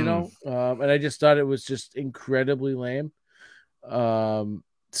moments, and I just thought it was just incredibly lame.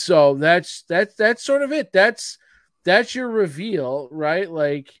 So that's sort of it. That's your reveal, right?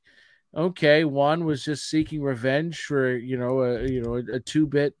 Like, okay, Juan was just seeking revenge for, a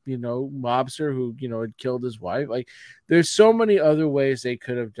two-bit, mobster who, had killed his wife. Like, there's so many other ways they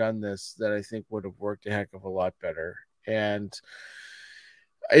could have done this that I think would have worked a heck of a lot better. And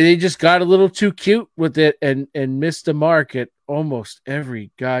they just got a little too cute with it and missed the mark at almost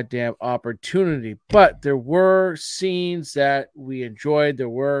every goddamn opportunity. But there were scenes that we enjoyed. There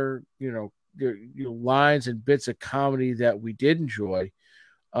were, lines and bits of comedy that we did enjoy.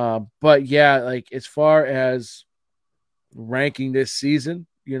 But yeah, like as far as ranking this season,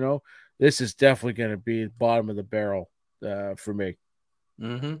 this is definitely going to be bottom of the barrel for me.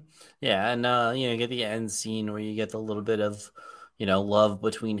 Mm-hmm. Yeah, and you get the end scene where you get a little bit of love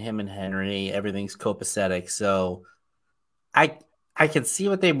between him and Henry. Everything's copacetic. So I can see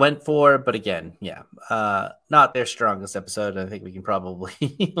what they went for, but again, not their strongest episode. I think we can probably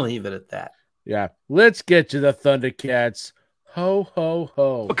leave it at that. Yeah. Let's get to the Thundercats. Ho, ho,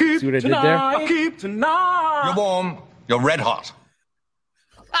 ho. See what I did there? I keep tonight. You're warm. You're red hot.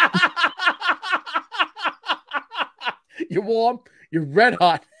 You're warm. You're red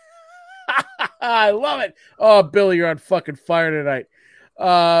hot. I love it. Oh, Billy, you're on fucking fire tonight.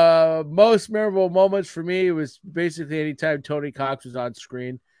 Most memorable moments for me was basically anytime Tony Cox was on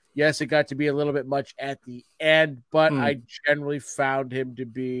screen. Yes, it got to be a little bit much at the end, but I generally found him to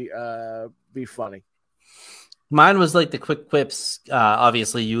be funny. Mine was like the quick quips.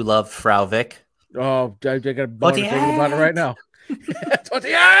 Obviously, you love Frau Vic. Oh, I got a boner thinking about it right now. What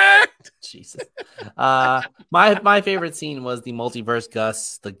the act? Jesus. My favorite scene was the multiverse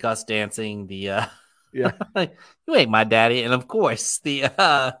Gus, the Gus dancing, the yeah. You ain't my daddy, and of course the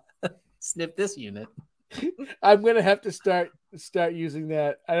snip this unit. I'm gonna have to start using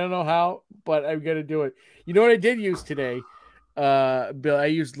that. I don't know how, but I'm gonna do it. You know what I did use today? Bill, I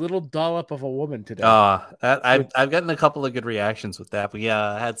used little dollop of a woman today. I've gotten a couple of good reactions with that. We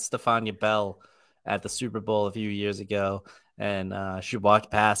had Stefania Bell at the Super Bowl a few years ago, and she walked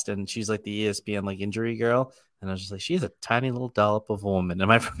past, and she's like the ESPN like injury girl, and I was just like, she's a tiny little dollop of a woman. And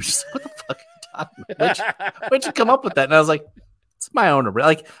my friend was just like, what the fuck are you talking about? Where'd you come up with that? And I was like, it's my own.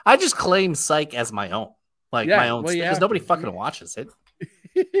 Like, I just claim Psych as my own, my own, because nobody fucking watches it.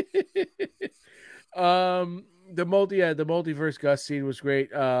 The multiverse Gus scene was great.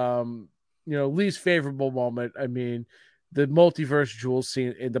 Least favorable moment. I mean, the multiverse Jules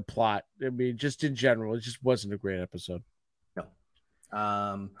scene in the plot. I mean, just in general, it just wasn't a great episode. No.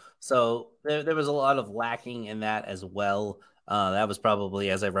 So there was a lot of lacking in that as well. That was probably,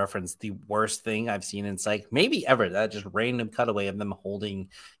 as I referenced, the worst thing I've seen in Psych, maybe ever. That just random cutaway of them holding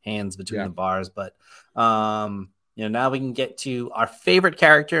hands between the bars. But Now we can get to our favorite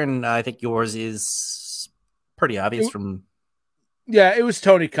character, and I think yours is pretty obvious from. Yeah, it was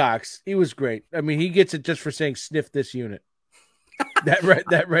Tony Cox. He was great. I mean, he gets it just for saying "sniff this unit." that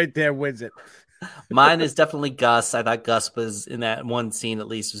right there wins it. Mine is definitely Gus. I thought Gus was in that one scene at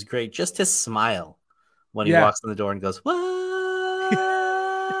least was great. Just his smile when he walks in the door and goes, "What?"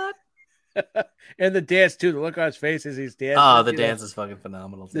 And the dance too. The look on his face as he's dancing. Oh, the dance is fucking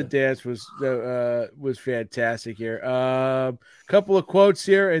phenomenal. The dance was fantastic here. Couple of quotes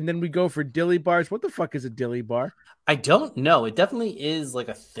here, and then we go for dilly bars. What the fuck is a dilly bar? I don't know. It definitely is like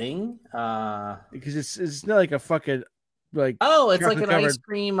a thing. Because it's not like a fucking like. Oh, it's like an ice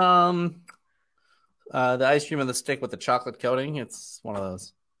cream. The ice cream on the stick with the chocolate coating. It's one of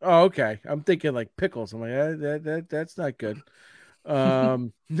those. Oh, okay. I'm thinking like pickles. I'm like that's not good.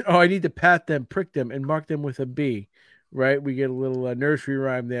 Oh, I need to pat them, prick them, and mark them with a B. Right? We get a little nursery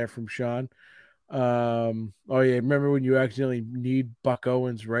rhyme there from Shawn. Oh yeah, remember when you accidentally need Buck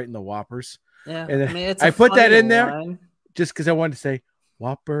Owens right in the Whoppers? Yeah, and then I put that in there line. Just because I wanted to say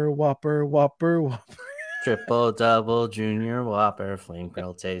Whopper, Whopper, Whopper, Whopper. Triple, double, junior Whopper, flame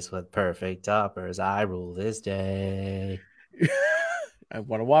grill taste with perfect toppers. I rule this day. I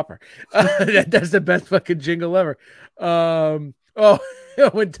want a Whopper. That's the best fucking jingle ever. When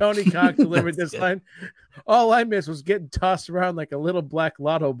Tony Cox delivered this line, all I missed was getting tossed around like a little black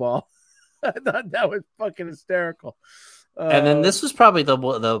lotto ball. I thought that was fucking hysterical. And then this was probably the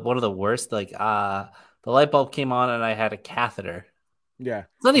one of the worst. Like, the light bulb came on and I had a catheter. Yeah,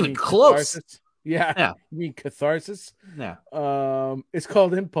 it's not even close. Catharsis? Yeah, you mean catharsis? Yeah. It's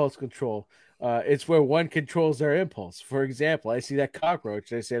called impulse control. It's where one controls their impulse. For example, I see that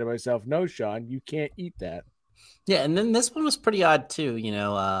cockroach. I say to myself, "No, Shawn, you can't eat that." Yeah, and then this one was pretty odd too.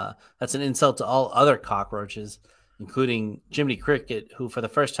 That's an insult to all other cockroaches, including Jiminy Cricket, who for the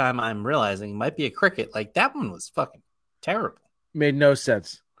first time I'm realizing might be a cricket. Like that one was fucking terrible. Made no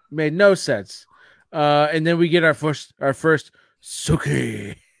sense. And then we get our first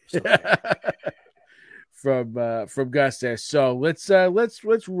Suki from Gus there. So let's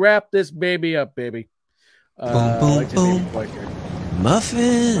wrap this baby up, baby. Boom, boom, boom.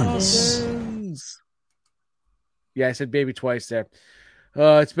 Muffins. Yeah, I said baby twice there.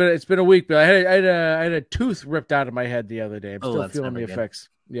 It's been a week, but I had a tooth ripped out of my head the other day. I'm still feeling the effects.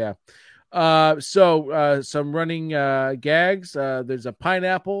 Yeah. So some running gags. There's a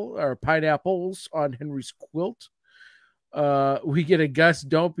pineapple or pineapples on Henry's quilt. We get a Gus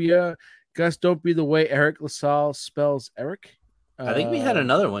don't be the way Eric LaSalle spells Eric. I think we had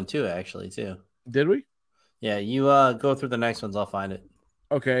another one too, actually, too. Did we? Yeah, you go through the next ones. I'll find it.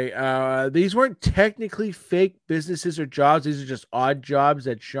 Okay. These weren't technically fake businesses or jobs. These are just odd jobs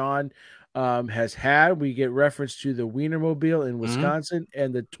that Shawn has had. We get reference to the Wienermobile in Wisconsin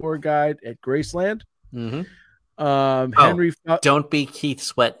and the tour guide at Graceland. Henry, don't be Keith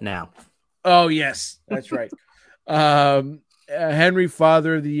Sweat now. Oh yes, that's right. Henry,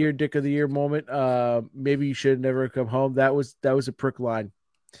 Father of the Year, Dick of the Year moment. Maybe you should never come home. That was a prick line.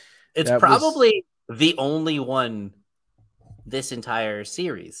 It's probably the only one this entire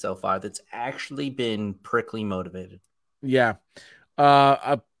series so far that's actually been prickly motivated. Yeah.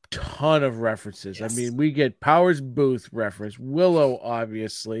 A ton of references. Yes. I mean, we get Powers Booth reference, Willow,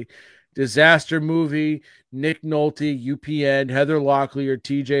 obviously, Disaster Movie, Nick Nolte, UPN, Heather Locklear,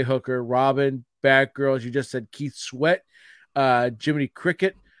 TJ Hooker, Robin, Batgirl, as you just said, Keith Sweat, Jiminy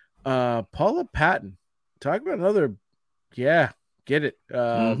Cricket, Paula Patton. Talk about another, get it.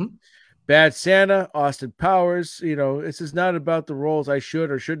 Bad Santa, Austin Powers. This is not about the roles I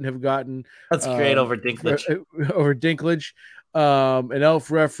should or shouldn't have gotten. That's great over Dinklage. Over Dinklage. An Elf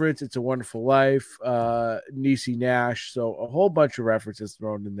reference, It's a Wonderful Life, Niecy Nash. So a whole bunch of references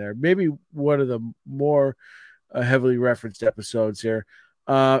thrown in there. Maybe one of the more heavily referenced episodes here.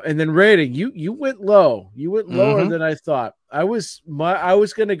 And then rating, you went low. You went lower than I thought. I was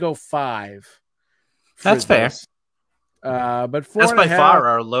going to go 5. That's fair. But 4.5. That's by far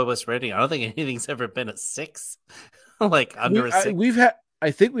our lowest rating. I don't think anything's ever been a 6. Like under a 6. I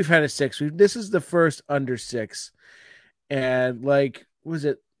think we've had a 6. This is the first under 6. And like, was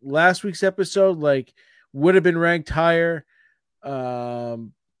it last week's episode? Like, would have been ranked higher, or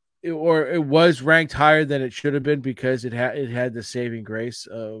it was ranked higher than it should have been because it had the saving grace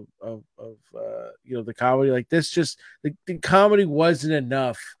of the comedy. Like this, just the comedy wasn't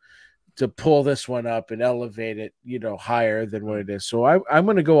enough to pull this one up and elevate it, higher than what it is. So I'm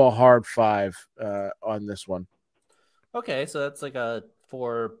going to go a hard 5 on this one. Okay, so that's like a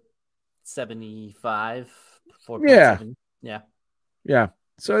 4.75. 4.7. Yeah.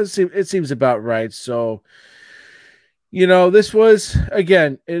 So it seems about right. So, this was,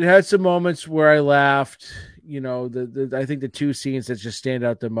 again, it had some moments where I laughed. I think the two scenes that just stand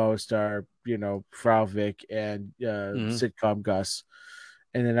out the most are, Frau Vic and sitcom Gus.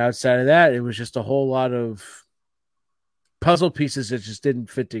 And then outside of that, it was just a whole lot of puzzle pieces that just didn't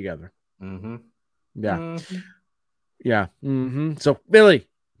fit together. Mm-hmm. Yeah. Mm-hmm. Yeah. Mm-hmm. So, Billy,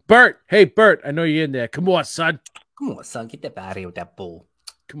 Bert, hey, Bert, I know you're in there. Come on, son. Come on, son, get that out of here with that bull.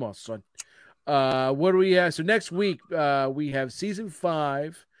 Come on, son. What do we have? So next week, we have season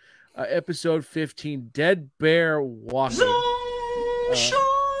 5, episode 15, Dead Bear Walking.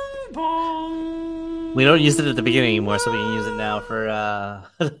 We don't use it at the beginning anymore, so we can use it now for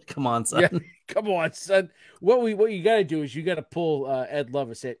come on, son. Yeah, come on, son. What you gotta do is you gotta pull Ed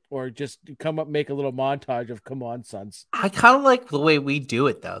Lovis it, or just come up, make a little montage of "Come on, sons." I kind of like the way we do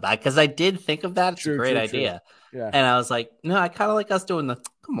it though, because I did think of that. It's a great idea. Yeah, and I was like, no, I kind of like us doing the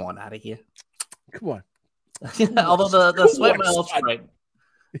 "Come on out of here." Come on. Although the sweat my old right.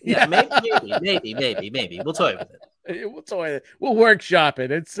 Yeah, maybe we'll toy with it. We'll workshop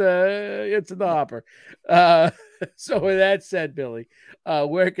it. It's in the hopper. So with that said, Billy,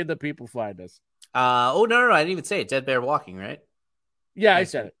 where can the people find us? No, I didn't even say it. Dead Bear Walking, right? Yeah, I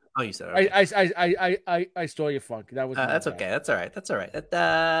said it. Oh, you said it. Okay. I stole your funk. That was that's okay. That's all right.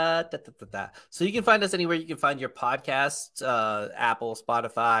 So you can find us anywhere you can find your podcasts, Apple,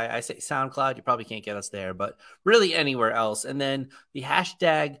 Spotify. I say SoundCloud. You probably can't get us there, but really anywhere else. And then the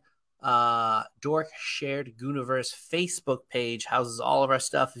hashtag Dork Shared Gooniverse Facebook page houses all of our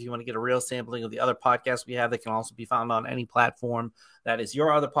stuff. If you want to get a real sampling of the other podcasts we have, they can also be found on any platform that is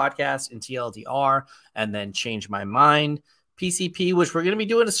your other podcast in TLDR, and then Change My Mind. PCP, which we're going to be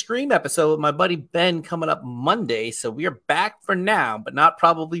doing a stream episode with my buddy Ben coming up Monday. So we are back for now, but not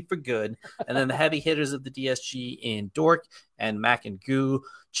probably for good. And then the heavy hitters of the DSG in Dork and Mac and Goo.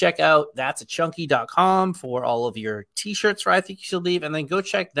 Check out that'sachunky.com for all of your t-shirts for I Think You Should Leave. And then go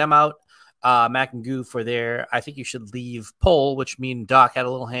check them out, Mac and Goo, for their I Think You Should Leave poll, which me and Doc had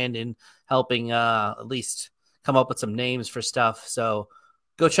a little hand in helping at least come up with some names for stuff. So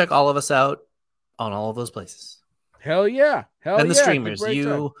go check all of us out on all of those places. Hell yeah. And the streamers,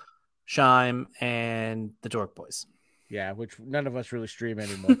 you, Shawn, and the Dork Boys. Yeah, which none of us really stream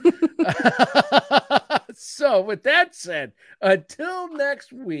anymore. So with that said, until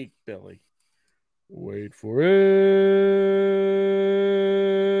next week, Billy, wait for it.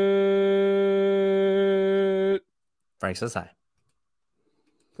 Frank says hi.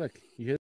 Click.